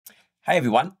Hey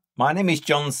everyone, my name is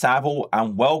John Saville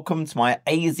and welcome to my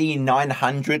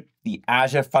AZ-900, the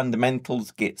Azure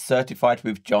Fundamentals Get Certified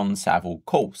with John Saville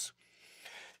course.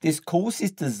 This course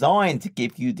is designed to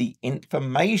give you the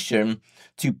information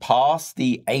to pass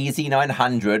the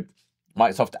AZ-900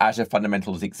 Microsoft Azure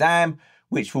Fundamentals exam,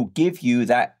 which will give you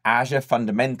that Azure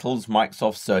Fundamentals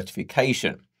Microsoft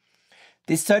certification.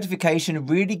 This certification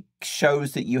really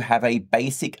shows that you have a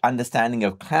basic understanding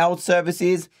of cloud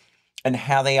services and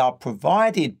how they are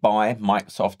provided by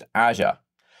Microsoft Azure.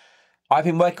 I've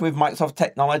been working with Microsoft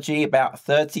technology about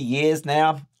 30 years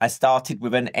now. I started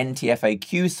with an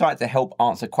NTFAQ site to help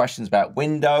answer questions about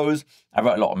Windows. I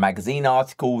wrote a lot of magazine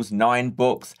articles, 9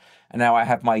 books, and now I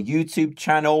have my YouTube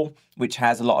channel, which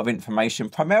has a lot of information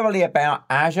primarily about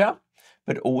Azure,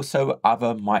 but also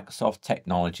other Microsoft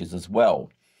technologies as well.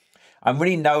 I'm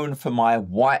really known for my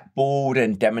whiteboard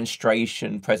and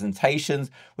demonstration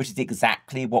presentations, which is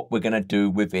exactly what we're going to do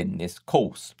within this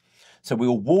course. So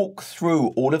we'll walk through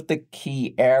all of the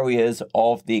key areas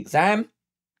of the exam.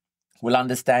 We'll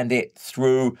understand it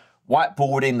through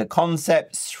whiteboarding the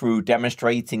concepts, through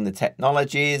demonstrating the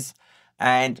technologies,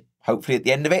 and hopefully at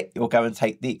the end of it, you'll go and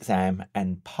take the exam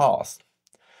and pass.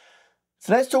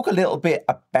 So let's talk a little bit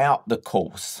about the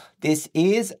course. This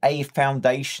is a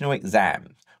foundational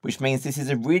exam, which means this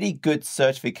is a really good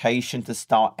certification to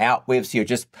start out with. So you're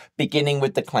just beginning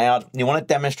with the cloud and you want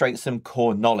to demonstrate some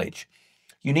core knowledge.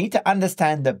 You need to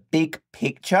understand the big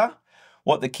picture,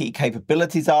 what the key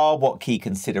capabilities are, what key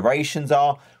considerations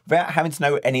are, without having to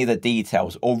know any of the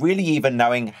details or really even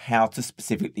knowing how to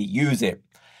specifically use it.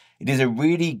 It is a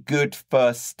really good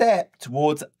first step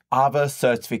towards other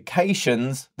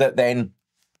certifications that then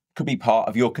could be part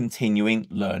of your continuing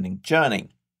learning journey.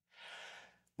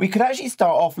 We could actually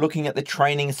start off looking at the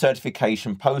training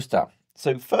certification poster.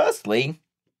 So firstly,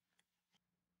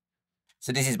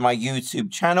 this is my YouTube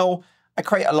channel. I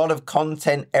create a lot of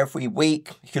content every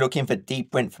week. If you're looking for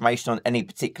deeper information on any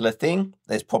particular thing,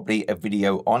 there's probably a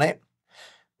video on it.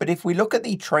 But if we look at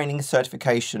the training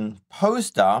certification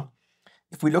poster,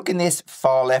 if we look in this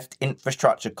far left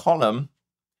infrastructure column,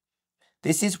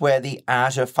 this is where the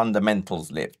Azure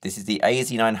fundamentals live. This is the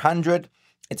AZ-900.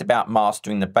 It's about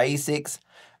mastering the basics.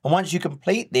 And once you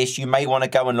complete this, you may want to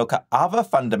go and look at other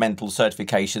fundamental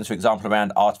certifications, for example,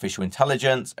 around artificial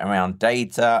intelligence, around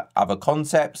data, other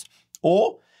concepts,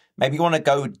 or maybe you want to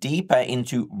go deeper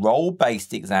into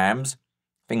role-based exams,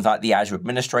 things like the Azure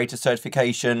Administrator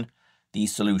certification, the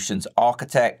Solutions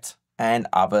Architect, and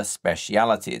other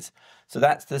specialities. So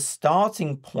that's the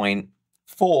starting point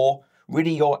for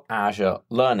really your Azure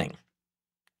learning.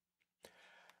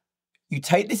 You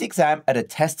take this exam at a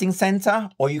testing center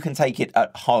or you can take it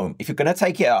at home. If you're going to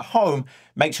take it at home,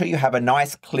 make sure you have a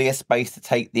nice clear space to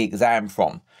take the exam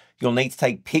from. You'll need to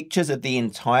take pictures of the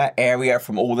entire area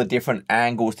from all the different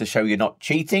angles to show you're not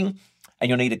cheating. And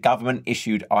you'll need a government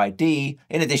issued ID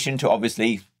in addition to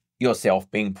obviously yourself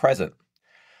being present.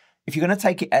 If you're going to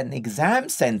take it at an exam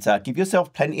center, give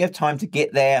yourself plenty of time to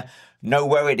get there, know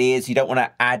where it is. You don't want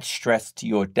to add stress to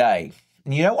your day.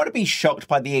 And you don't want to be shocked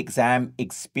by the exam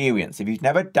experience. If you've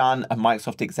never done a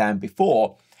Microsoft exam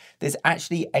before, there's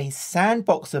actually a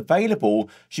sandbox available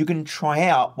so you can try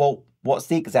out, well, what's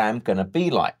the exam going to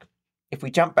be like? If we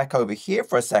jump back over here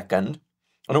for a second,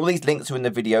 and all these links are in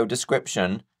the video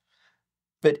description,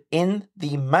 but in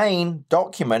the main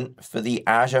document for the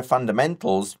Azure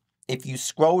Fundamentals, if you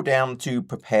scroll down to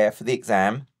prepare for the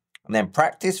exam and then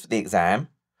practice for the exam,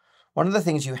 one of the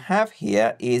things you have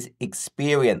here is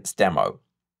experience demo.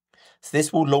 So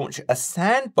this will launch a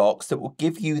sandbox that will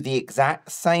give you the exact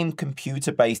same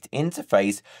computer-based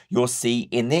interface you'll see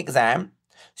in the exam.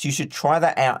 So you should try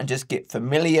that out and just get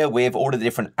familiar with all of the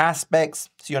different aspects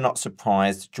so you're not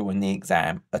surprised during the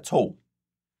exam at all.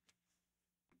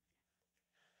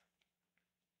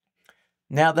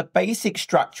 Now, the basic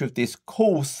structure of this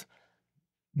course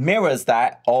mirrors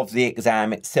that of the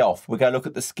exam itself. We're going to look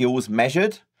at the skills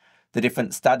measured, the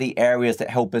different study areas that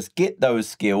help us get those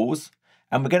skills,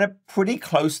 and we're going to pretty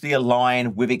closely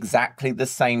align with exactly the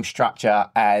same structure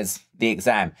as the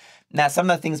exam. Now, some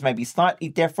of the things may be slightly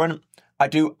different. I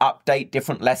do update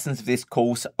different lessons of this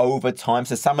course over time,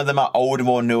 so some of them are older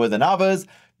or newer than others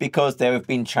because there have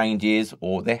been changes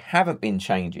or there haven't been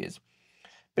changes.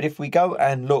 But if we go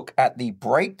and look at the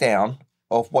breakdown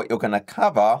of what you're going to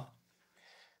cover,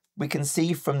 we can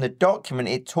see from the document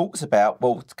it talks about,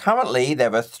 well, currently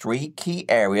there are 3 key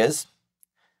areas: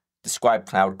 describe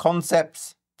cloud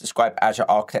concepts, describe Azure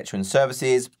architecture and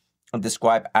services, and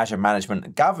describe Azure management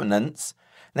and governance.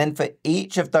 And then for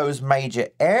each of those major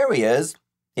areas,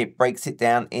 it breaks it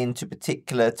down into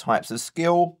particular types of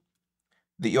skill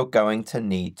that you're going to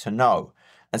need to know.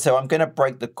 And so I'm going to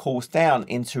break the course down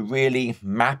into really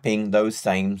mapping those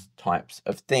same types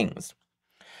of things.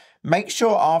 Make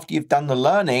sure after you've done the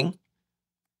learning,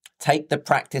 take the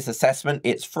practice assessment.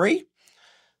 It's free.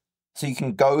 So you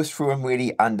can go through and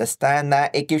really understand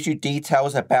that. It gives you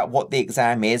details about what the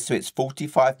exam is. So it's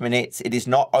 45 minutes. It is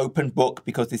not open book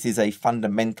because this is a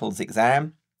fundamentals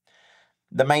exam.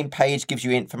 The main page gives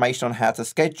you information on how to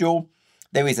schedule.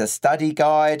 There is a study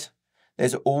guide.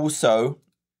 There's also,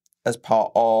 as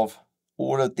part of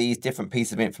all of these different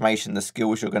pieces of information, the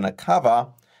skills you're going to cover,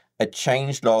 a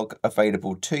change log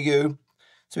available to you.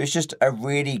 So it's just a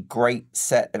really great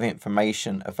set of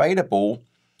information available.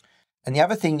 And the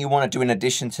other thing you want to do in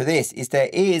addition to this is there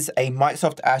is a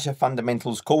Microsoft Azure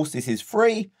Fundamentals course. This is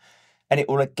free, and it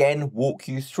will again walk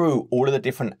you through all of the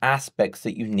different aspects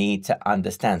that you need to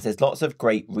understand. So there's lots of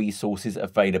great resources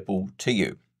available to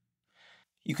you.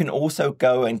 You can also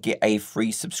go and get a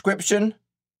free subscription,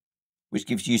 which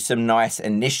gives you some nice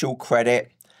initial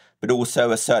credit, but also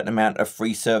a certain amount of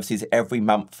free services every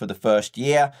month for the first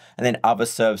year, and then other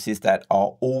services that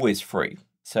are always free.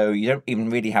 So you don't even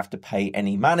really have to pay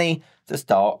any money to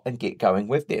start and get going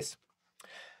with this.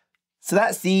 So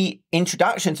that's the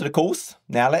introduction to the course.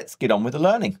 Now let's get on with the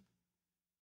learning.